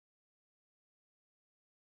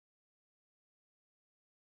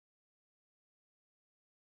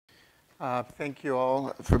Thank you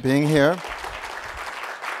all for being here.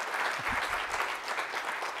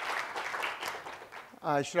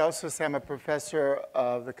 I should also say I'm a professor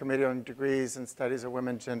of the Committee on Degrees and Studies of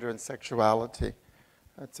Women, Gender, and Sexuality.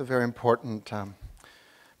 That's a very important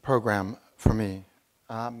program for me.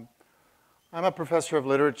 I'm a professor of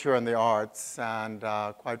literature and the arts, and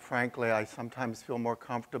quite frankly, I sometimes feel more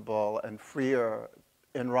comfortable and freer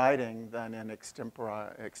in writing than in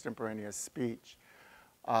extemporaneous speech.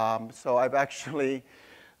 So I've actually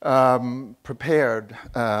prepared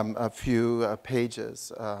a few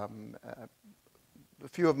pages, a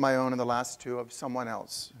few of my own and the last two of someone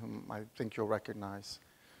else whom I think you'll recognize.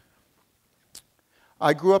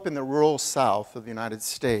 I grew up in the rural South of the United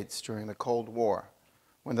States during the Cold War,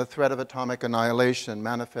 when the threat of atomic annihilation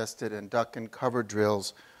manifested in duck and cover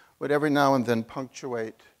drills would every now and then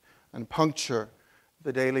punctuate and puncture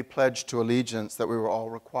the daily pledge to allegiance that we were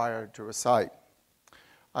all required to recite.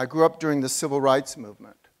 I grew up during the Civil Rights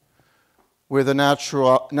Movement, where the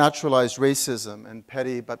naturalized racism and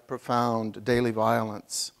petty but profound daily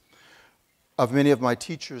violence of many of my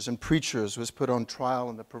teachers and preachers was put on trial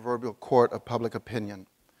in the proverbial court of public opinion.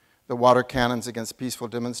 The water cannons against peaceful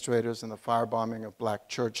demonstrators and the firebombing of black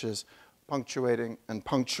churches punctuating and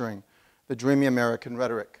puncturing the dreamy American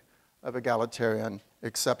rhetoric of egalitarian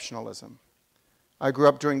exceptionalism. I grew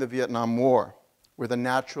up during the Vietnam War, where the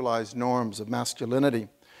naturalized norms of masculinity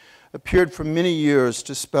appeared for many years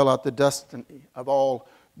to spell out the destiny of all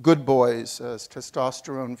good boys as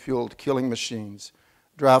testosterone-fueled killing machines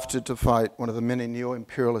drafted to fight one of the many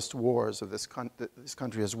neo-imperialist wars of this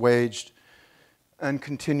country has waged and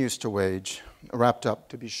continues to wage, wrapped up,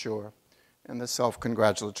 to be sure, in the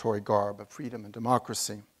self-congratulatory garb of freedom and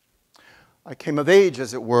democracy. I came of age,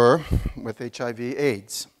 as it were, with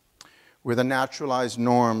HIV/AIDS, where the naturalized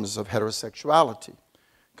norms of heterosexuality,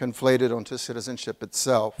 conflated onto citizenship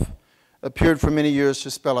itself, appeared for many years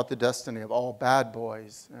to spell out the destiny of all bad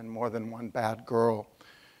boys and more than one bad girl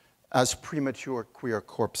as premature queer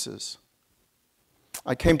corpses.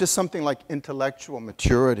 I came to something like intellectual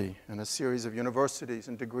maturity in a series of universities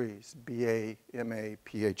and degrees, BA, MA,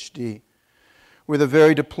 PhD, where the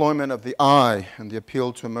very deployment of the I and the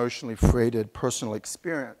appeal to emotionally freighted personal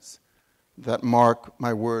experience that mark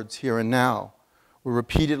my words here and now were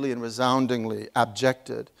repeatedly and resoundingly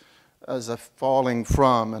abjected as a falling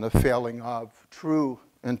from and a failing of true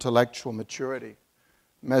intellectual maturity,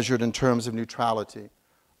 measured in terms of neutrality,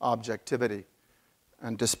 objectivity,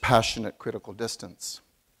 and dispassionate critical distance.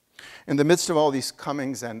 In the midst of all these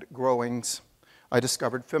comings and growings, I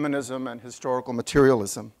discovered feminism and historical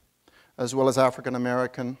materialism, as well as African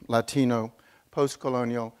American, Latino,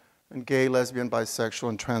 post-colonial, and gay, lesbian, bisexual,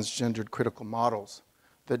 and transgendered critical models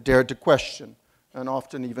that dared to question and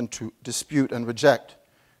often even to dispute and reject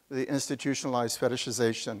the institutionalized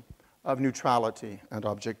fetishization of neutrality and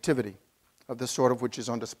objectivity, of the sort of which is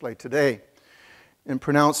on display today in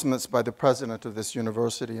pronouncements by the president of this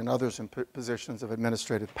university and others in positions of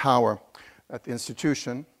administrative power at the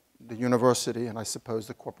institution, the university, and I suppose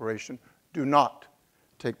the corporation, do not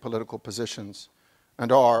take political positions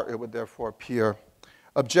and are, it would therefore appear,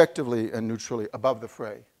 objectively and neutrally above the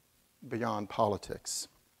fray, beyond politics.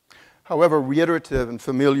 However reiterative and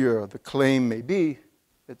familiar the claim may be,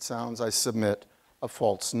 it sounds, I submit, a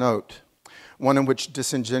false note, one in which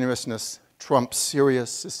disingenuousness trumps serious,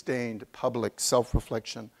 sustained public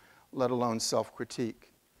self-reflection, let alone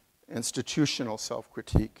self-critique, institutional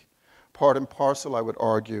self-critique, part and parcel, I would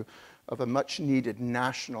argue, of a much-needed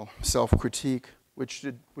national self-critique, which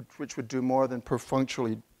would do more than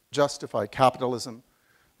perfunctorily justify capitalism,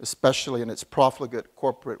 especially in its profligate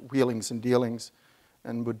corporate wheelings and dealings,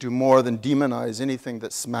 and would do more than demonize anything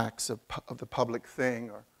that smacks of the public thing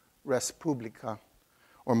or res publica,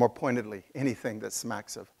 or more pointedly, anything that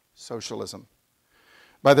smacks of socialism.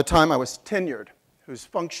 By the time I was tenured, whose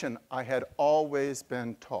function I had always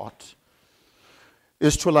been taught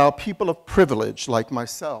is to allow people of privilege like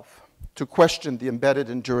myself to question the embedded,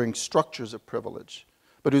 enduring structures of privilege,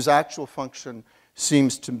 but whose actual function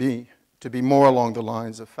seems to be more along the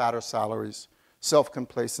lines of fatter salaries,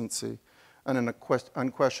 self-complacency, and an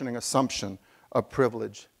unquestioning assumption of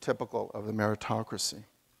privilege typical of the meritocracy.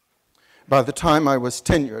 By the time I was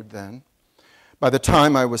tenured then, by the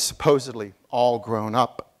time I was supposedly all grown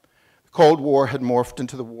up, the Cold War had morphed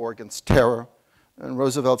into the war against terror, and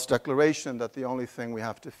Roosevelt's declaration that the only thing we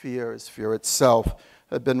have to fear is fear itself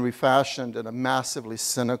had been refashioned in a massively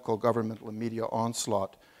cynical governmental and media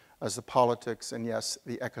onslaught as the politics and, yes,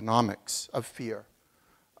 the economics of fear,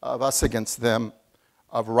 of us against them,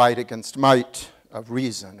 of right against might, of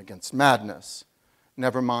reason against madness.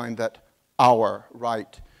 Never mind that our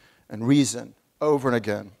right and reason over and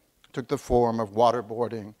again took the form of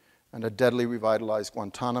waterboarding and a deadly revitalized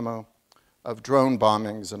Guantanamo, of drone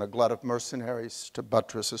bombings and a glut of mercenaries to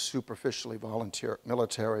buttress a superficially volunteer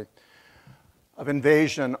military, of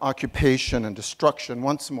invasion, occupation, and destruction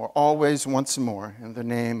once more, always once more, in the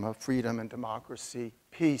name of freedom and democracy,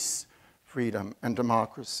 peace, freedom, and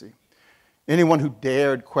democracy. Anyone who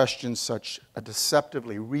dared question such a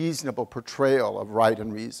deceptively reasonable portrayal of right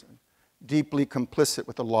and reason, deeply complicit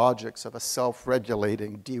with the logics of a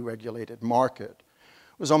self-regulating, deregulated market,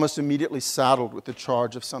 was almost immediately saddled with the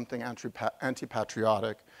charge of something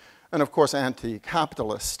anti-patriotic and, of course,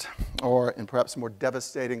 anti-capitalist, or in perhaps more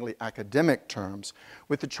devastatingly academic terms,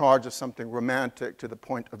 with the charge of something romantic to the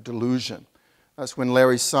point of delusion. That's when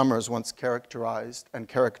Larry Summers once characterized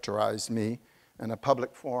me in a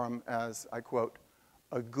public forum as, I quote,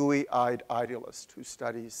 a gooey-eyed idealist who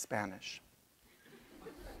studies Spanish.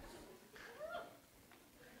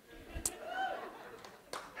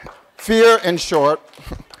 Fear, in short,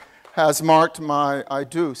 has marked my I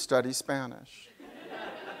do study Spanish,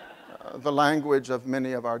 the language of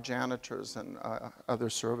many of our janitors and other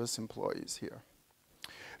service employees here.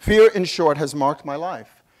 Fear, in short, has marked my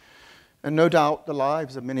life, and no doubt the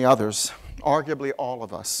lives of many others, arguably all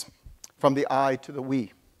of us, from the I to the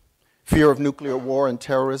we. Fear of nuclear war and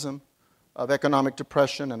terrorism, of economic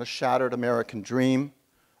depression and a shattered American dream,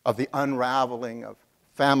 of the unraveling of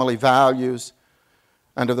family values,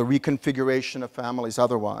 and of the reconfiguration of families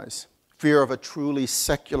otherwise. Fear of a truly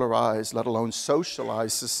secularized, let alone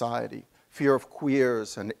socialized society. Fear of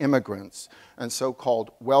queers and immigrants and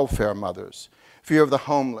so-called welfare mothers. Fear of the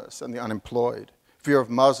homeless and the unemployed. Fear of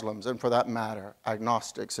Muslims and, for that matter,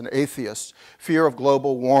 agnostics and atheists. Fear of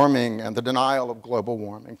global warming and the denial of global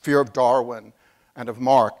warming. Fear of Darwin and of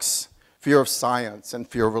Marx. Fear of science and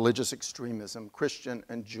fear of religious extremism, Christian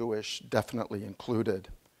and Jewish definitely included.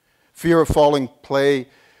 Fear of failing to play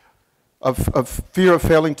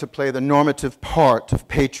the normative part of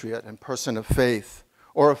patriot and person of faith,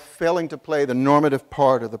 or of failing to play the normative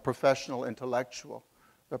part of the professional intellectual,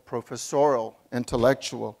 the professorial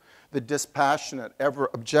intellectual, the dispassionate, ever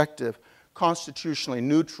objective, constitutionally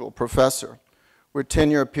neutral professor, where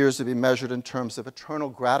tenure appears to be measured in terms of eternal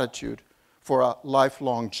gratitude for a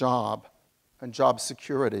lifelong job and job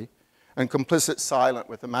security, and complicit silent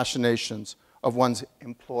with the machinations of one's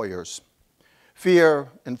employers. Fear,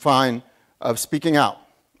 in fine, of speaking out,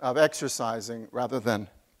 of exercising rather than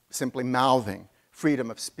simply mouthing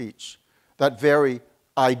freedom of speech, that very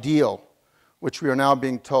ideal which we are now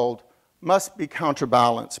being told must be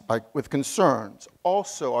counterbalanced with concerns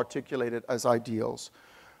also articulated as ideals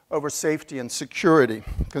over safety and security,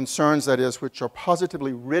 concerns, that is, which are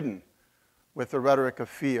positively ridden with the rhetoric of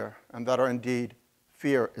fear and that are indeed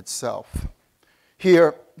fear itself.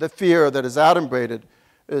 Here, the fear that is adumbrated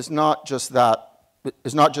is not just that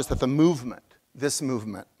the movement, this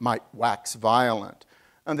movement, might wax violent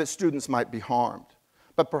and that students might be harmed,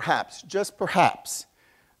 but perhaps, just perhaps,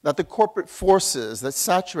 that the corporate forces that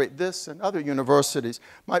saturate this and other universities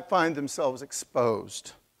might find themselves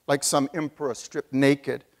exposed, like some emperor stripped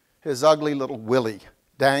naked, his ugly little willy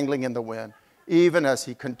dangling in the wind, even as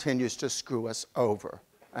he continues to screw us over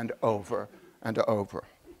and over and over.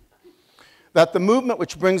 That the movement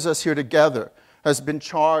which brings us here together has been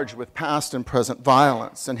charged with past and present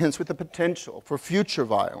violence, and hence with the potential for future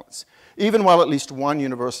violence, even while at least one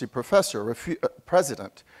university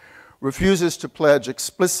president refuses to pledge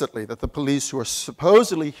explicitly that the police who are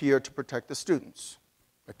supposedly here to protect the students,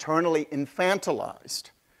 eternally infantilized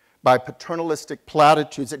by paternalistic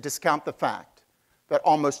platitudes that discount the fact that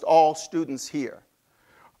almost all students here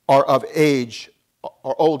are of age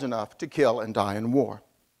or old enough to kill and die in war.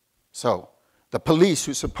 So, the police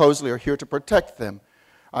who supposedly are here to protect them,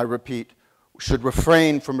 I repeat, should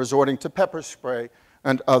refrain from resorting to pepper spray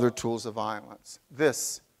and other tools of violence.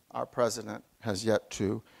 This, our president has yet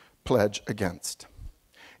to pledge against.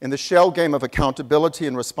 In the shell game of accountability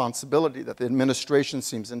and responsibility that the administration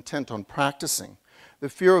seems intent on practicing, the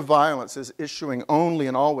fear of violence is issuing only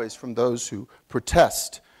and always from those who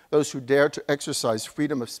protest, those who dare to exercise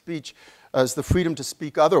freedom of speech as the freedom to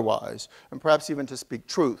speak otherwise, and perhaps even to speak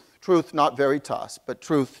truth. Truth, not veritas, but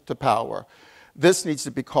truth to power. This needs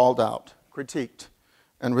to be called out, critiqued,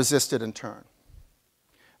 and resisted in turn.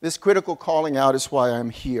 This critical calling out is why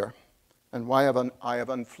I'm here, and why I have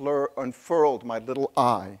unfurled my little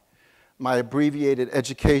I, my abbreviated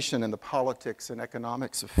education in the politics and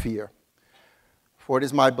economics of fear. For it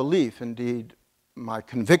is my belief, indeed my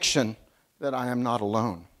conviction, that I am not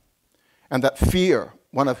alone, and that fear,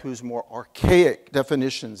 one of whose more archaic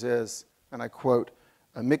definitions is, and I quote,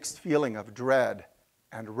 a mixed feeling of dread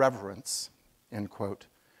and reverence, end quote,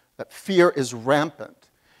 that fear is rampant,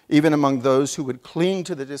 even among those who would cling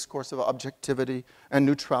to the discourse of objectivity and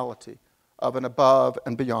neutrality, of an above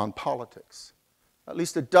and beyond politics. At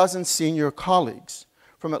least a dozen senior colleagues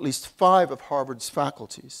from at least 5 of Harvard's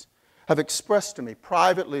faculties have expressed to me,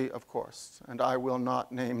 privately, of course, and I will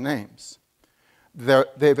not name names,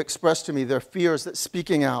 they've expressed to me their fears that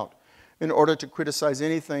speaking out in order to criticize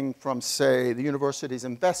anything from, say, the university's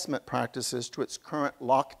investment practices to its current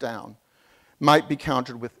lockdown might be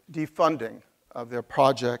countered with defunding of their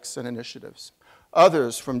projects and initiatives.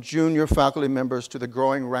 Others, from junior faculty members to the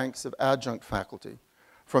growing ranks of adjunct faculty,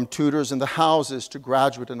 from tutors in the houses to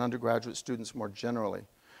graduate and undergraduate students more generally,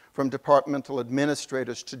 from departmental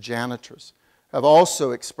administrators to janitors, have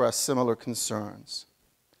also expressed similar concerns.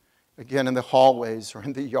 Again, in the hallways or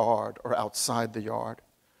in the yard or outside the yard.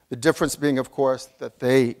 The difference being, of course, that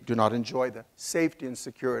they do not enjoy the safety and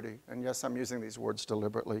security, and yes, I'm using these words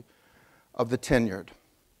deliberately, of the tenured.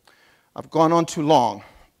 I've gone on too long,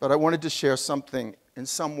 but I wanted to share something in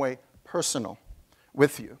some way personal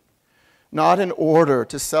with you, not in order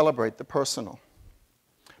to celebrate the personal,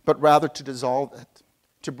 but rather to dissolve it,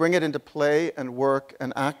 to bring it into play and work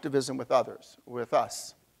and activism with others, with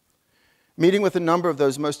us. Meeting with a number of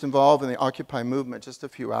those most involved in the Occupy movement just a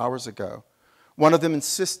few hours ago, one of them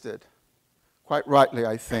insisted, quite rightly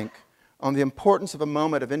I think, on the importance of a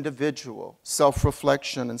moment of individual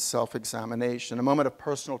self-reflection and self-examination, a moment of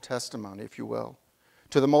personal testimony, if you will,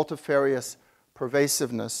 to the multifarious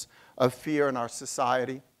pervasiveness of fear in our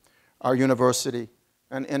society, our university,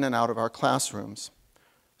 and in and out of our classrooms.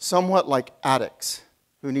 Somewhat like addicts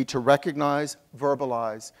who need to recognize,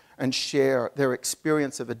 verbalize, and share their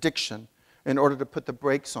experience of addiction in order to put the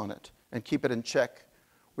brakes on it and keep it in check,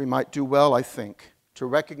 we might do well, I think, to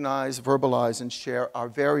recognize, verbalize, and share our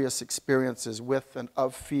various experiences with and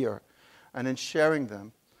of fear, and in sharing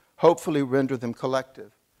them, hopefully render them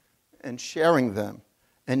collective, and sharing them,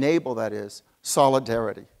 enable, that is,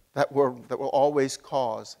 solidarity, that will always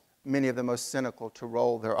cause many of the most cynical to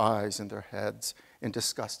roll their eyes and their heads in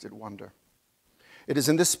disgusted wonder. It is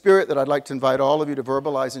in this spirit that I'd like to invite all of you to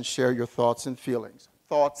verbalize and share your thoughts and feelings.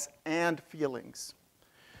 Thoughts and feelings.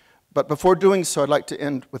 But before doing so, I'd like to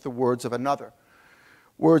end with the words of another.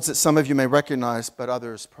 Words that some of you may recognize, but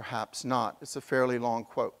others perhaps not. It's a fairly long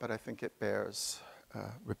quote, but I think it bears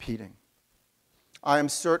repeating. I am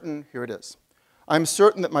certain, here it is, I am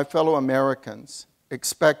certain that my fellow Americans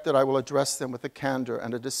expect that I will address them with a candor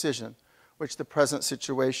and a decision which the present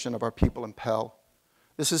situation of our people impel.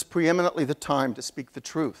 This is preeminently the time to speak the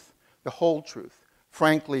truth, the whole truth,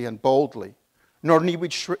 frankly and boldly, nor need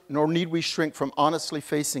we shrink from honestly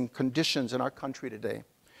facing conditions in our country today.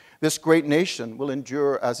 This great nation will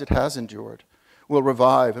endure as it has endured, will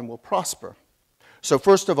revive and will prosper. So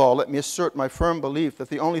first of all, let me assert my firm belief that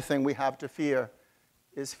the only thing we have to fear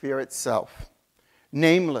is fear itself.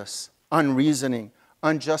 Nameless, unreasoning,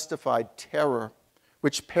 unjustified terror,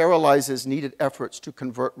 which paralyzes needed efforts to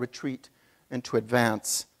convert retreat into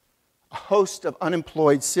advance. A host of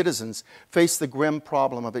unemployed citizens face the grim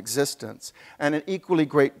problem of existence, and an equally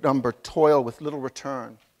great number toil with little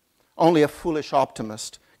return. Only a foolish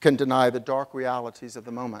optimist can deny the dark realities of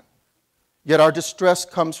the moment. Yet our distress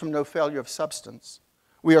comes from no failure of substance.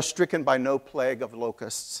 We are stricken by no plague of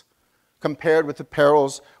locusts. Compared with the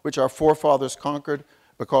perils which our forefathers conquered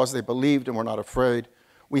because they believed and were not afraid,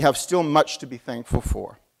 we have still much to be thankful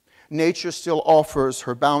for. Nature still offers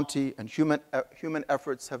her bounty, and human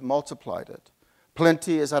efforts have multiplied it.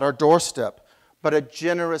 Plenty is at our doorstep, but a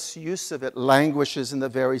generous use of it languishes in the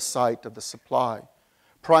very sight of the supply.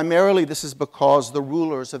 Primarily, this is because the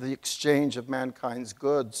rulers of the exchange of mankind's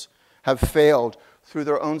goods have failed through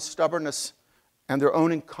their own stubbornness and their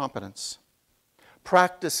own incompetence.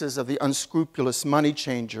 Practices of the unscrupulous money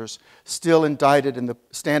changers stand indicted in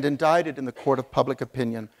the court of public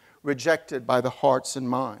opinion, rejected by the hearts and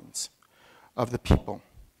minds of the people.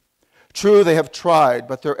 True, they have tried,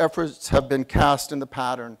 but their efforts have been cast in the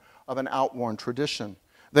pattern of an outworn tradition.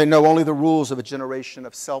 They know only the rules of a generation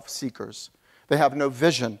of self-seekers. They have no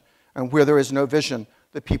vision, and where there is no vision,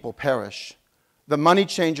 the people perish. The money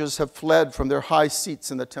changers have fled from their high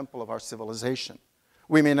seats in the temple of our civilization.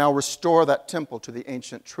 We may now restore that temple to the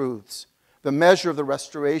ancient truths. The measure of the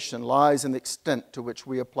restoration lies in the extent to which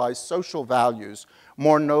we apply social values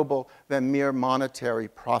more noble than mere monetary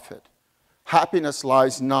profit. Happiness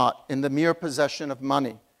lies not in the mere possession of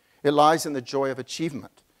money. It lies in the joy of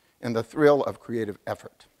achievement, in the thrill of creative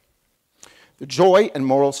effort. The joy and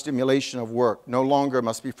moral stimulation of work no longer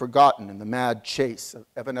must be forgotten in the mad chase of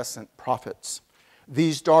evanescent profits.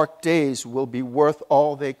 These dark days will be worth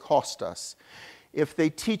all they cost us if they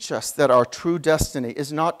teach us that our true destiny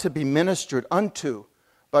is not to be ministered unto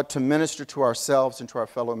but to minister to ourselves and to our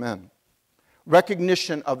fellow men.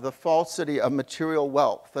 Recognition of the falsity of material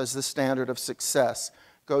wealth as the standard of success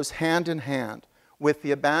goes hand in hand with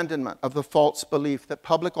the abandonment of the false belief that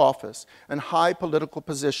public office and high political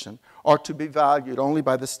position are to be valued only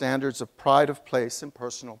by the standards of pride of place and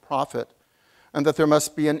personal profit, and that there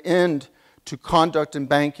must be an end to conduct in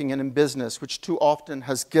banking and in business, which too often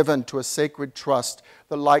has given to a sacred trust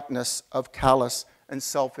the likeness of callous and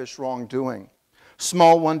selfish wrongdoing.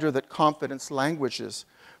 Small wonder that confidence languishes,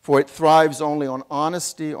 for it thrives only on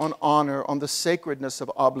honesty, on honor, on the sacredness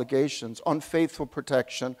of obligations, on faithful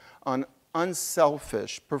protection, on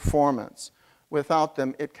unselfish performance. Without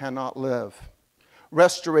them, it cannot live.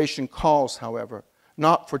 Restoration calls, however,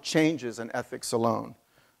 not for changes in ethics alone.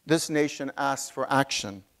 This nation asks for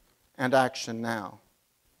action, and action now.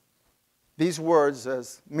 These words,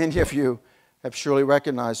 as many of you have surely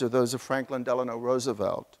recognized, are those of Franklin Delano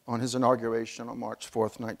Roosevelt on his inauguration on March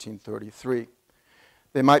 4th, 1933.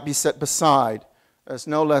 They might be set beside as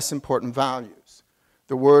no less important values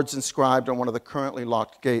the words inscribed on one of the currently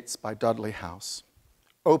locked gates by Dudley House.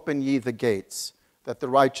 Open ye the gates, that the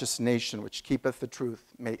righteous nation which keepeth the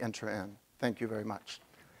truth may enter in. Thank you very much.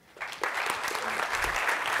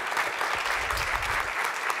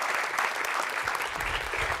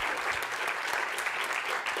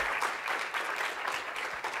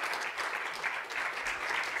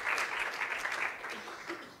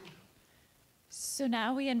 So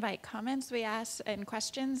now we invite comments and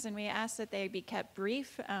questions, and we ask that they be kept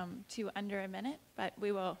brief to under a minute, but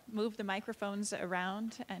we will move the microphones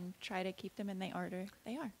around and try to keep them in the order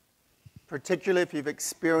they are. Particularly if you've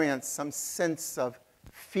experienced some sense of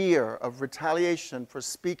fear, of retaliation for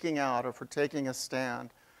speaking out or for taking a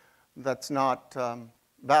stand that's not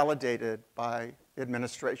validated by the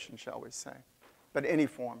administration, shall we say, but any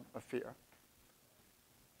form of fear.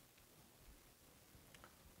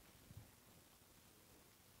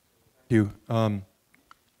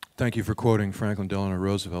 Thank you for quoting Franklin Delano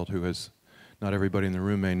Roosevelt, who, as not everybody in the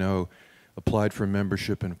room may know, applied for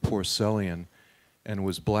membership in Porcellian and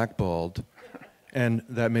was blackballed. And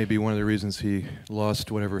that may be one of the reasons he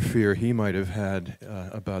lost whatever fear he might have had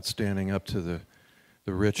about standing up to the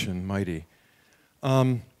rich and mighty.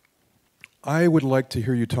 I would like to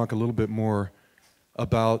hear you talk a little bit more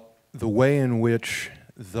about the way in which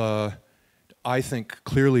the, I think,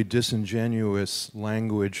 clearly disingenuous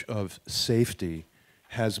language of safety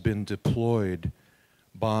has been deployed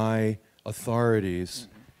by authorities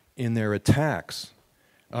in their attacks.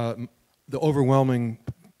 The overwhelming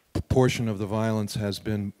portion of the violence has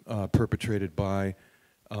been perpetrated by,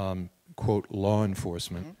 quote, law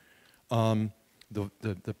enforcement.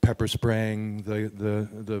 The pepper spraying,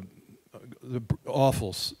 the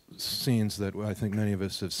awful scenes that I think many of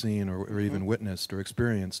us have seen or even witnessed or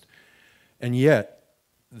experienced. And yet,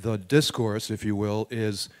 the discourse, if you will,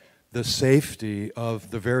 is the safety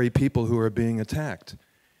of the very people who are being attacked.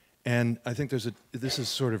 And I think this is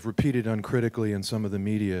sort of repeated uncritically in some of the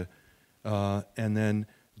media and then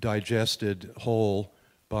digested whole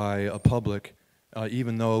by a public,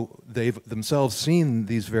 even though they've themselves seen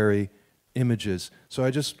these very images. So I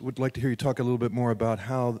just would like to hear you talk a little bit more about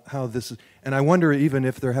how this is, and I wonder even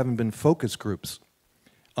if there haven't been focus groups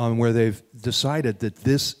where they've decided that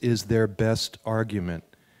this is their best argument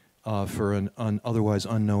for an otherwise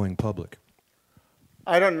unknowing public.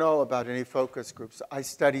 I don't know about any focus groups. I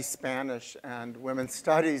study Spanish and women's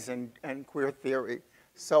studies and queer theory,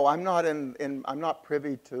 so I'm not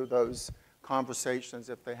privy to those conversations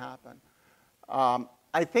if they happen.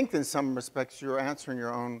 I think in some respects you're answering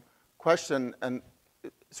your own question, and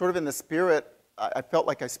sort of in the spirit, I felt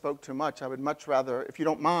like I spoke too much. I would much rather, if you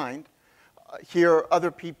don't mind, hear other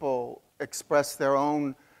people express their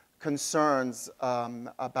own concerns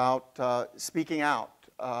about speaking out.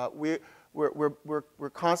 We're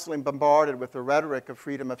constantly bombarded with the rhetoric of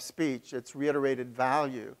freedom of speech, its reiterated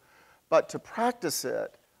value. But to practice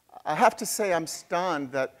it, I have to say I'm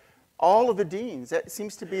stunned that all of the deans, it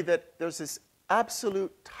seems to be that there's this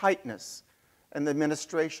absolute tightness in the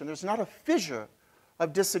administration. There's not a fissure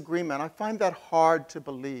of disagreement. I find that hard to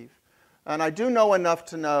believe. And I do know enough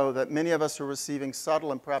to know that many of us are receiving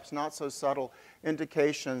subtle and perhaps not so subtle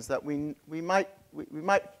indications that we might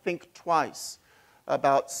think twice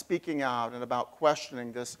about speaking out and about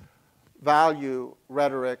questioning this value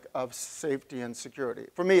rhetoric of safety and security.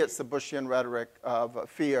 For me, it's the Bushian rhetoric of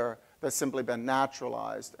fear that's simply been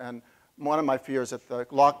naturalized. And one of my fears that the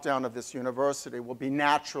lockdown of this university will be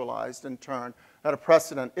naturalized in turn, that a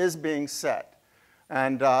precedent is being set,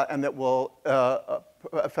 and that will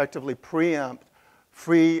effectively preempt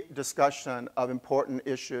free discussion of important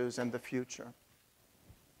issues in the future.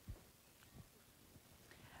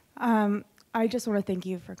 I just want to thank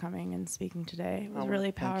you for coming and speaking today. It was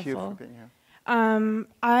really powerful. Thank you for being here.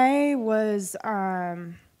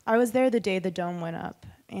 I was there the day the dome went up,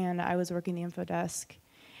 and I was working the info desk.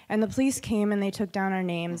 And the police came and they took down our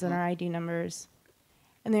names and our ID numbers.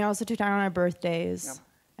 And they also took down our birthdays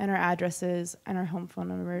and our addresses and our home phone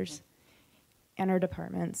numbers and our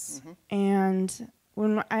departments. And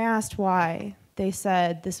when I asked why, they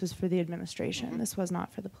said this was for the administration. This was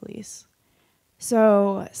not for the police.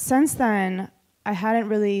 So since then, I hadn't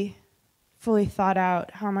really fully thought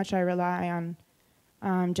out how much I rely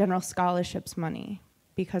on general scholarships money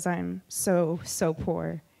because I'm so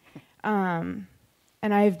poor.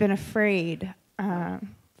 And I've been afraid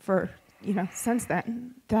for, since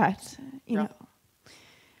then that,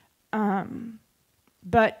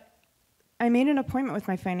 but I made an appointment with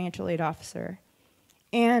my financial aid officer.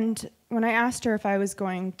 And when I asked her if I was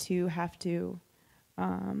going to have to,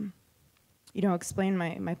 explain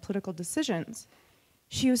my political decisions,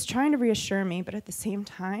 she was trying to reassure me, but at the same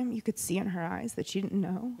time, you could see in her eyes that she didn't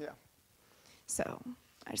know. Yeah. So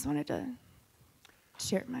I just wanted to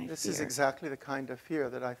share my fear. This is exactly the kind of fear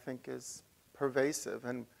that I think is pervasive,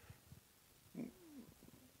 and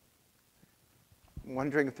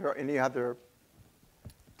wondering if there are any other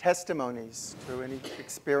testimonies to any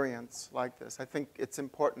experience like this. I think it's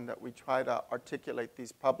important that we try to articulate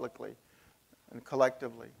these publicly and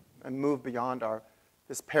collectively and move beyond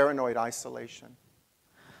this paranoid isolation.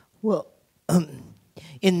 Well,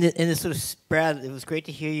 in the sort of Brad, it was great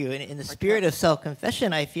to hear you. In the spirit of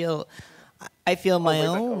self-confession, I feel my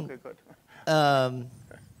own. Okay,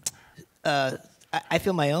 good. I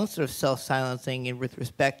feel my own sort of self-silencing with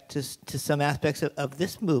respect to some aspects of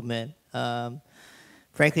this movement.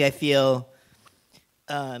 Frankly, I feel,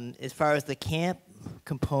 as far as the camp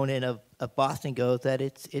component of Boston goes, that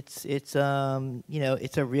it's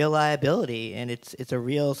a real liability, and it's a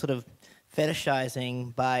real sort of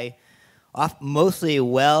fetishizing by mostly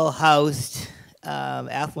well-housed,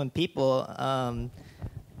 affluent people. A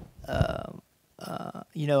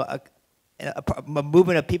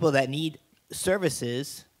movement of people that need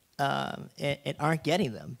services and aren't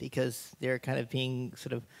getting them because they're kind of being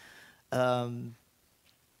sort of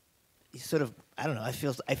I don't know. I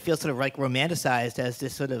feel sort of like romanticized as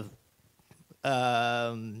this sort of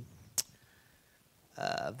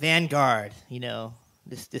vanguard,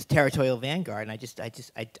 this territorial vanguard. And I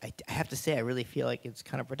have to say, I really feel like it's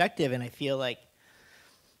kind of productive, and I feel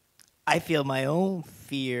my own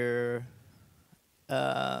fear,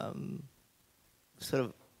 sort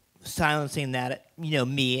of silencing that,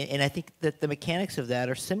 me, and I think that the mechanics of that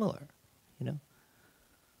are similar,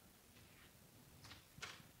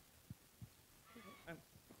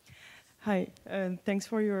 Hi, thanks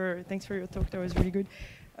for your talk. That was really good.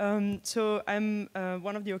 So I'm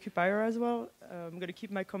one of the occupier as well. I'm going to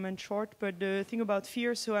keep my comment short. But the thing about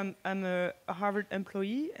fear, so I'm a Harvard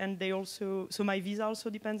employee, and so my visa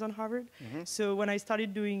also depends on Harvard. So when I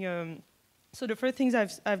started doing, so the first things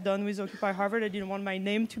I've done with Occupy Harvard, I didn't want my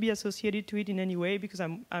name to be associated to it in any way because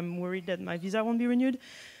I'm worried that my visa won't be renewed.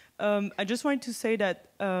 I just wanted to say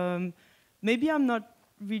that maybe I'm not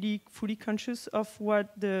really fully conscious of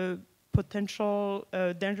what the potential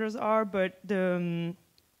dangers are, but the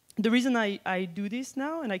reason I do this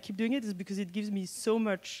now and I keep doing it is because it gives me so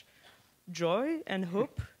much joy and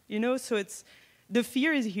hope, so it's, the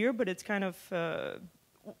fear is here, but it's kind of,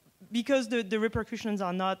 because the repercussions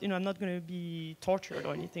are not, I'm not going to be tortured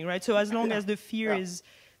or anything, right? So as long as the fear is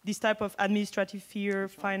this type of administrative fear,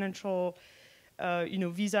 financial,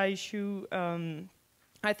 visa issue,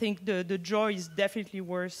 I think the joy is definitely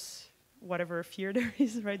worth whatever fear there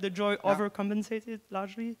is, right? The joy overcompensated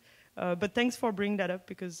largely. But thanks for bringing that up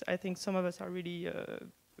because I think some of us are really,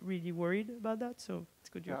 really worried about that. So it's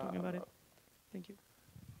good you're talking about it. Thank you.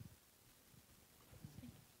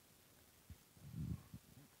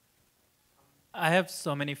 I have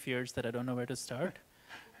so many fears that I don't know where to start,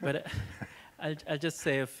 but I'll just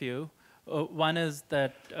say a few. One is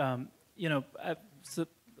that,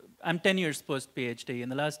 I'm 10 years post-PhD. In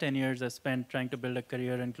the last 10 years, I've spent trying to build a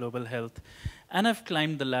career in global health. And I've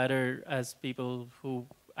climbed the ladder as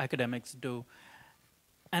academics do.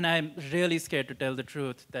 And I'm really scared to tell the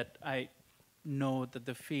truth that I know that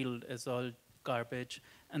the field is all garbage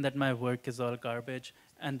and that my work is all garbage,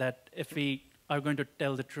 and that if we are going to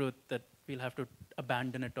tell the truth, that we'll have to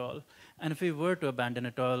abandon it all. And if we were to abandon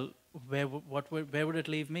it all, where would it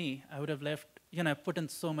leave me? I would have left, I've put in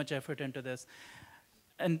so much effort into this.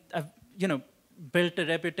 And I've, built a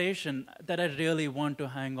reputation that I really want to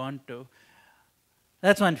hang on to.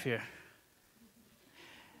 That's one fear.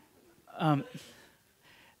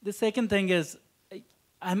 The second thing is,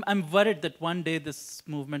 I'm worried that one day this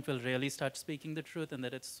movement will really start speaking the truth and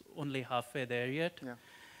that it's only halfway there yet. Yeah.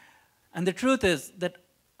 And the truth is that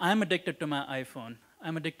I'm addicted to my iPhone.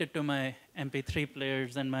 I'm addicted to my MP3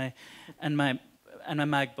 players and my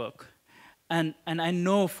MacBook. And I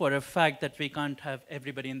know for a fact that we can't have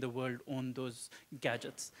everybody in the world own those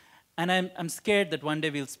gadgets. And I'm scared that one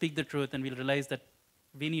day we'll speak the truth and we'll realize that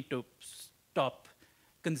we need to stop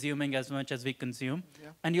consuming as much as we consume. Yeah.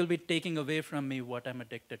 And you'll be taking away from me what I'm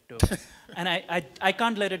addicted to. And I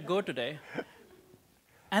can't let it go today.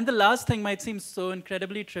 And the last thing might seem so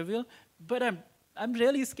incredibly trivial, but I'm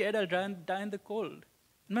really scared I'll die in the cold.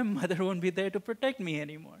 And my mother won't be there to protect me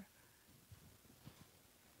anymore.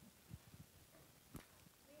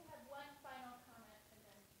 We have one final comment and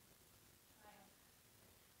then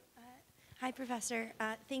Hi, Professor.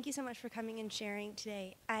 Thank you so much for coming and sharing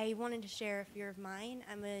today. I wanted to share a fear of mine.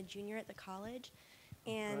 I'm a junior at the college,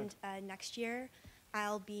 and next year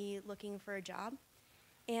I'll be looking for a job.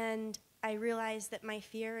 And I realize that my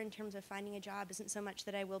fear in terms of finding a job isn't so much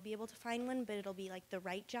that I will be able to find one, but it'll be like the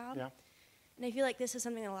right job. Yeah. And I feel like this is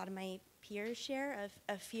something that a lot of my peers share, of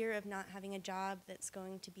a fear of not having a job that's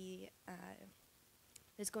going to be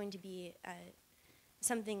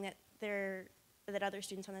something that other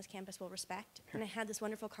students on this campus will respect. And I had this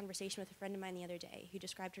wonderful conversation with a friend of mine the other day who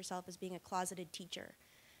described herself as being a closeted teacher,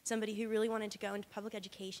 somebody who really wanted to go into public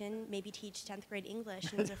education, maybe teach 10th grade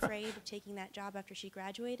English, and was afraid of taking that job after she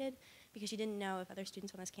graduated because she didn't know if other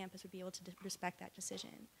students on this campus would be able to respect that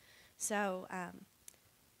decision. So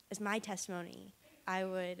as my testimony, I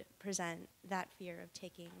would present that fear of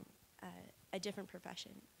taking a different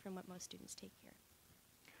profession from what most students take here.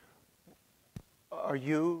 Are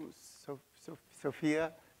you,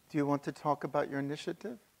 Sophia, do you want to talk about your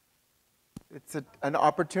initiative? It's an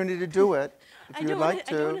opportunity to do it, if you would like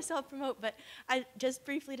to. I don't want to self-promote, but just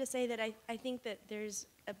briefly to say that I think that there's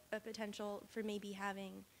a potential for maybe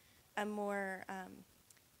having a more,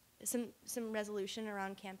 some resolution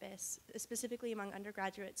around campus, specifically among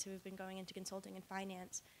undergraduates who have been going into consulting and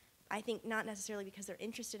finance. I think not necessarily because they're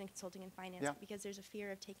interested in consulting and finance, but because there's a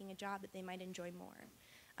fear of taking a job that they might enjoy more.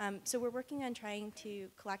 So we're working on trying to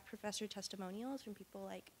collect professor testimonials from people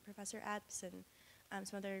like Professor Epps and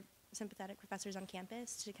some other sympathetic professors on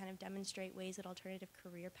campus to kind of demonstrate ways that alternative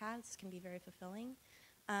career paths can be very fulfilling.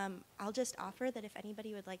 I'll just offer that if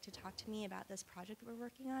anybody would like to talk to me about this project that we're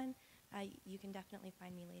working on, you can definitely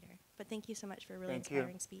find me later. But thank you so much for a really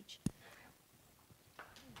inspiring speech.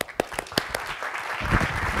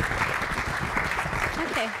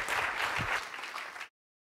 Okay.